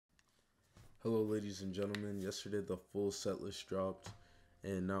Hello ladies and gentlemen, yesterday the full set list dropped,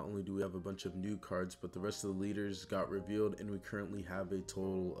 and not only do we have a bunch of new cards, but the rest of the leaders got revealed, and we currently have a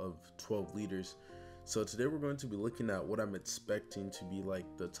total of 12 leaders. So today we're going to be looking at what I'm expecting to be like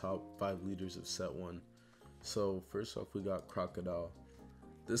the top 5 leaders of set 1. So first off we got Crocodile.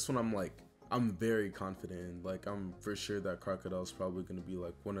 This one I'm very confident in. Like, I'm for sure that Crocodile is probably going to be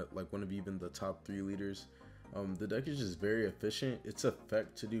like one of even the top 3 leaders. The deck is just very efficient. Its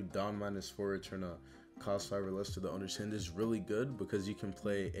effect to do Dawn -4, return a cost 5 or less to the owner's hand is really good because you can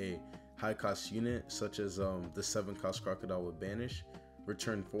play a high cost unit such as the 7 cost Crocodile with Banish,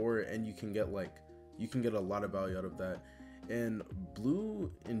 return 4, and you can get a lot of value out of that. And blue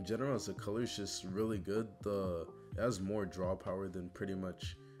in general as a color is just really good. It has more draw power than pretty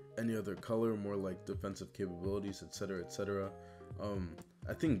much any other color, more like defensive capabilities, etc., etc.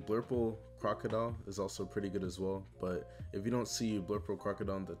 I think Blurple Crocodile is also pretty good as well, but if you don't see Blurple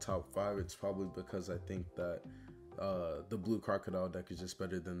Crocodile in the top 5, it's probably because I think that the blue Crocodile deck is just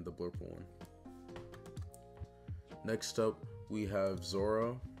better than the Blurple one. Next up, we have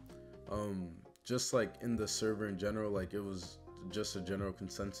Zoro. Just like in the server in general, like it was just a general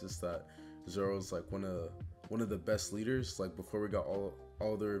consensus that Zoro's like one of the best leaders, like before we got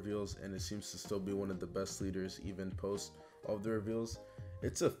all the reveals, and it seems to still be one of the best leaders even post all of the reveals.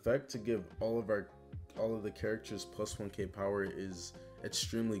 Its effect to give all of the characters plus 1k power is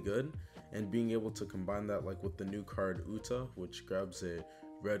extremely good, and being able to combine that like with the new card Uta, which grabs a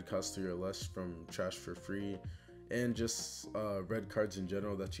red cost 3 or less from trash for free, and just red cards in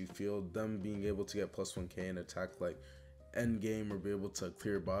general that you field, them being able to get plus 1k and attack like end game or be able to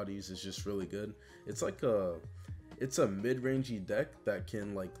clear bodies is just really good. It's a mid-rangey deck that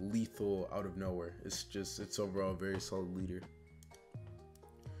can like lethal out of nowhere. It's overall a very solid leader.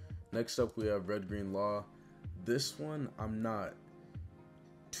 Next up we have Red Green Law. This one I'm not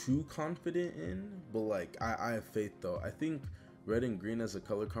too confident in, but like I have faith though. I think red and green as a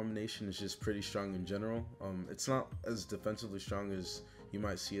color combination is just pretty strong in general. It's not as defensively strong as you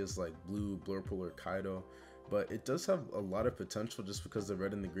might see as like blue, Blurple, or Kaido, but it does have a lot of potential just because the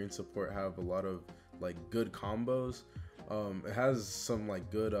red and the green support have a lot of like good combos. It has some like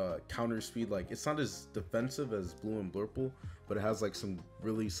good counter speed. Like, it's not as defensive as blue and Blurple, but it has like some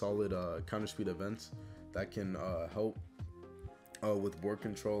really solid counter speed events that can help with board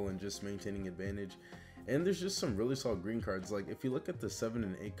control and just maintaining advantage. And there's just some really solid green cards. Like, if you look at the 7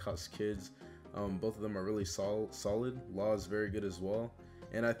 and 8 cost kids, both of them are really solid. Law is very good as well,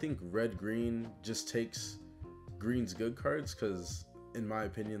 and I think red green just takes green's good cards, because in my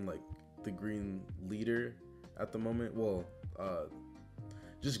opinion, like, the green leader at the moment, well,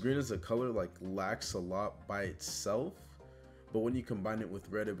 just green as a color like lacks a lot by itself, but when you combine it with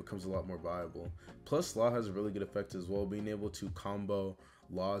red, it becomes a lot more viable. Plus, Law has a really good effect as well. Being able to combo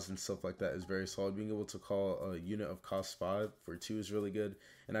laws and stuff like that is very solid. Being able to call a unit of cost 5 for 2 is really good,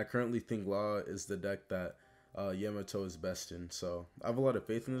 and I currently think Law is the deck that Yamato is best in. So I have a lot of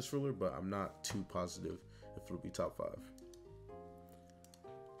faith in this ruler, but I'm not too positive if it'll be top 5.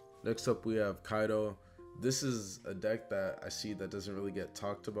 Next up we have Kaido. This is a deck that I see that doesn't really get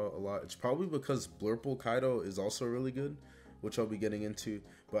talked about a lot. It's probably because Blurple Kaido is also really good, which I'll be getting into,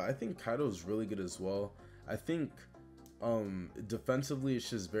 but I think Kaido is really good as well. I think defensively it's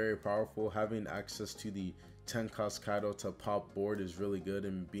just very powerful. Having access to the 10 cost Kaido to pop board is really good,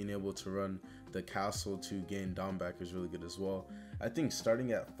 and being able to run the castle to gain Dom back is really good as well. I think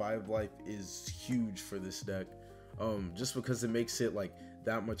starting at 5 life is huge for this deck, just because it makes it like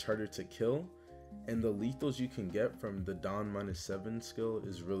that much harder to kill, and the lethals you can get from the Dawn -7 skill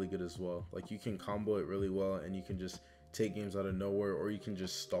is really good as well. Like, you can combo it really well, and you can just take games out of nowhere, or you can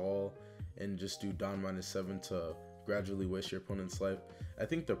just stall and just do Dawn -7 to gradually waste your opponent's life. I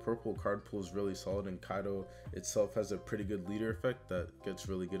think the purple card pool is really solid, and Kaido itself has a pretty good leader effect that gets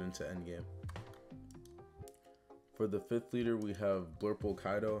really good into endgame. For the 5th leader, we have Blurple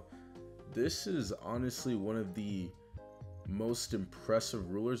Kaido. This is honestly one of the most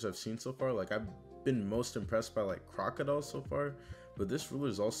impressive rulers I've seen so far. Like, I've been most impressed by like Crocodile so far, but this ruler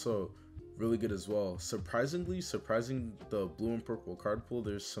is also really good as well. Surprising the blue and purple card pool,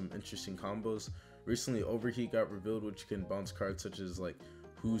 there's some interesting combos. Recently Overheat got revealed, which can bounce cards such as like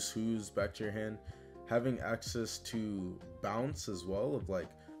Who's back to your hand. Having access to bounce as well of like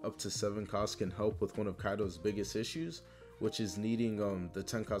up to 7 costs can help with one of Kaido's biggest issues, which is needing the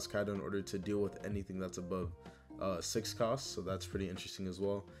 10 cost Kaido in order to deal with anything that's above 6 costs. So that's pretty interesting as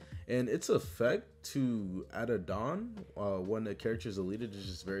well. And its effect to add a Dawn when a character is deleted is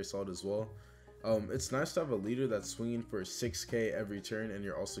just very solid as well. It's nice to have a leader that's swinging for 6k every turn, and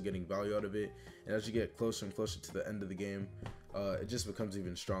you're also getting value out of it. And as you get closer and closer to the end of the game, it just becomes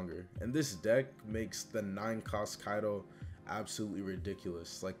even stronger. And this deck makes the 9 cost Kaido absolutely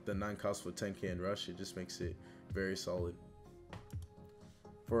ridiculous. Like the 9 cost with 10k and rush, it just makes it very solid.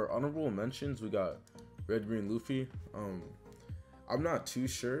 For honorable mentions, we got Red Green Luffy. I'm not too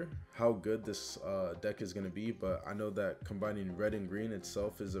sure how good this deck is going to be, but I know that combining red and green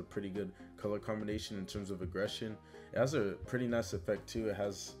itself is a pretty good color combination in terms of aggression. It has a pretty nice effect too. It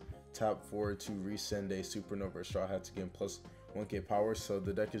has tap 4 to resend a Supernova or Straw Hat to gain plus 1k power, so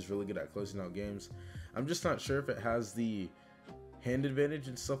the deck is really good at closing out games. I'm just not sure if it has the hand advantage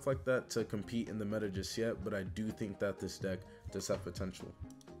and stuff like that to compete in the meta just yet, but I do think that this deck does have potential.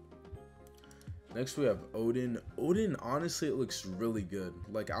 Next we have Odin. Odin, honestly, it looks really good.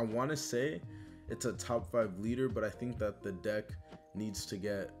 Like, I want to say it's a top 5 leader, but I think that the deck needs to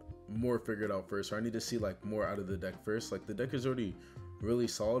get more figured out first, or I need to see like more out of the deck first. Like, the deck is already really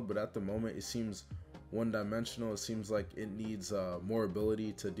solid, but at the moment it seems one-dimensional. It seems like it needs more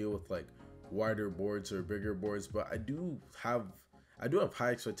ability to deal with like wider boards or bigger boards, but I do have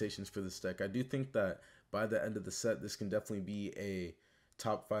high expectations for this deck. I do think that by the end of the set, this can definitely be a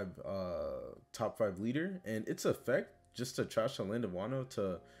top 5 leader, and its effect just to trash the land of Wano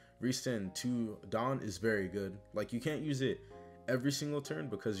to restand 2 Dawn is very good. Like, you can't use it every single turn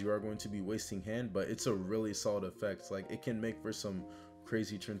because you are going to be wasting hand, but it's a really solid effect. Like, it can make for some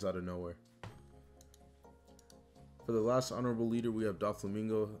crazy turns out of nowhere. For the last honorable leader, we have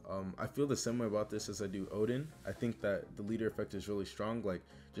Doflamingo. I feel the same way about this as I do Odin. I think that the leader effect is really strong. Like,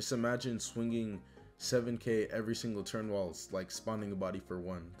 just imagine swinging 7k every single turn while it's like spawning a body for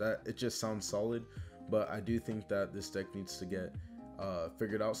 1. That, it just sounds solid, but I do think that this deck needs to get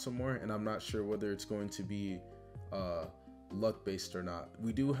figured out some more, and I'm not sure whether it's going to be luck based or not.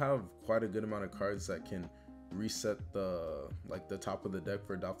 We do have quite a good amount of cards that can reset the top of the deck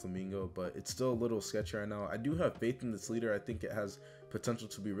for Doflamingo, but it's still a little sketchy right now. I do have faith in this leader. I think it has potential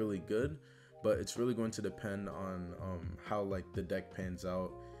to be really good, but it's really going to depend on how like the deck pans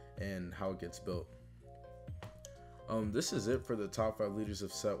out and how it gets built. This is it for the top 5 leaders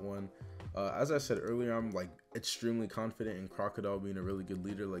of set 1. As I said earlier, I'm like extremely confident in Crocodile being a really good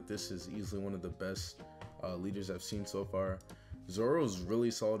leader. Like, this is easily one of the best leaders I've seen so far. Zoro's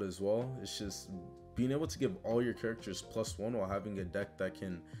really solid as well. It's just being able to give all your characters +1 while having a deck that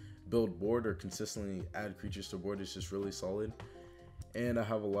can build board or consistently add creatures to board is just really solid. And I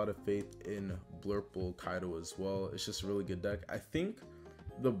have a lot of faith in Blurple Kaido as well. It's just a really good deck. I think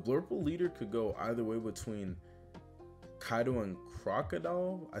the Blurple leader could go either way between Kaido and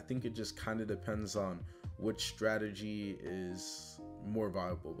Crocodile. I think it just kind of depends on which strategy is more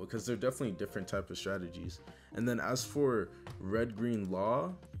viable, because they're definitely different type of strategies. And then as for Red Green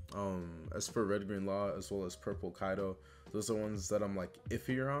Law, as well as Purple Kaido, those are ones that I'm like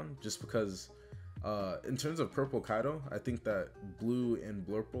iffier on, just because in terms of Purple Kaido, I think that Blue and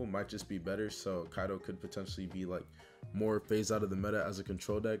Blurple might just be better, so Kaido could potentially be like more phased out of the meta as a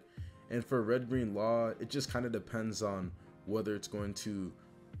control deck. And for Red Green Law, it just kind of depends on whether it's going to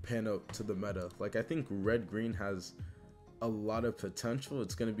pan up to the meta. Like, I think Red Green has a lot of potential.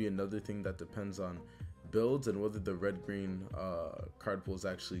 It's going to be another thing that depends on builds and whether the Red Green card pool is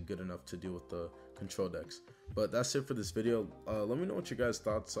actually good enough to deal with the control decks. But that's it for this video. Let me know what your guys'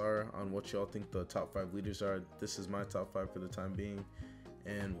 thoughts are on what y'all think the top 5 leaders are. This is my top 5 for the time being,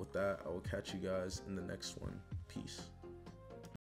 and with that, I will catch you guys in the next one. Peace.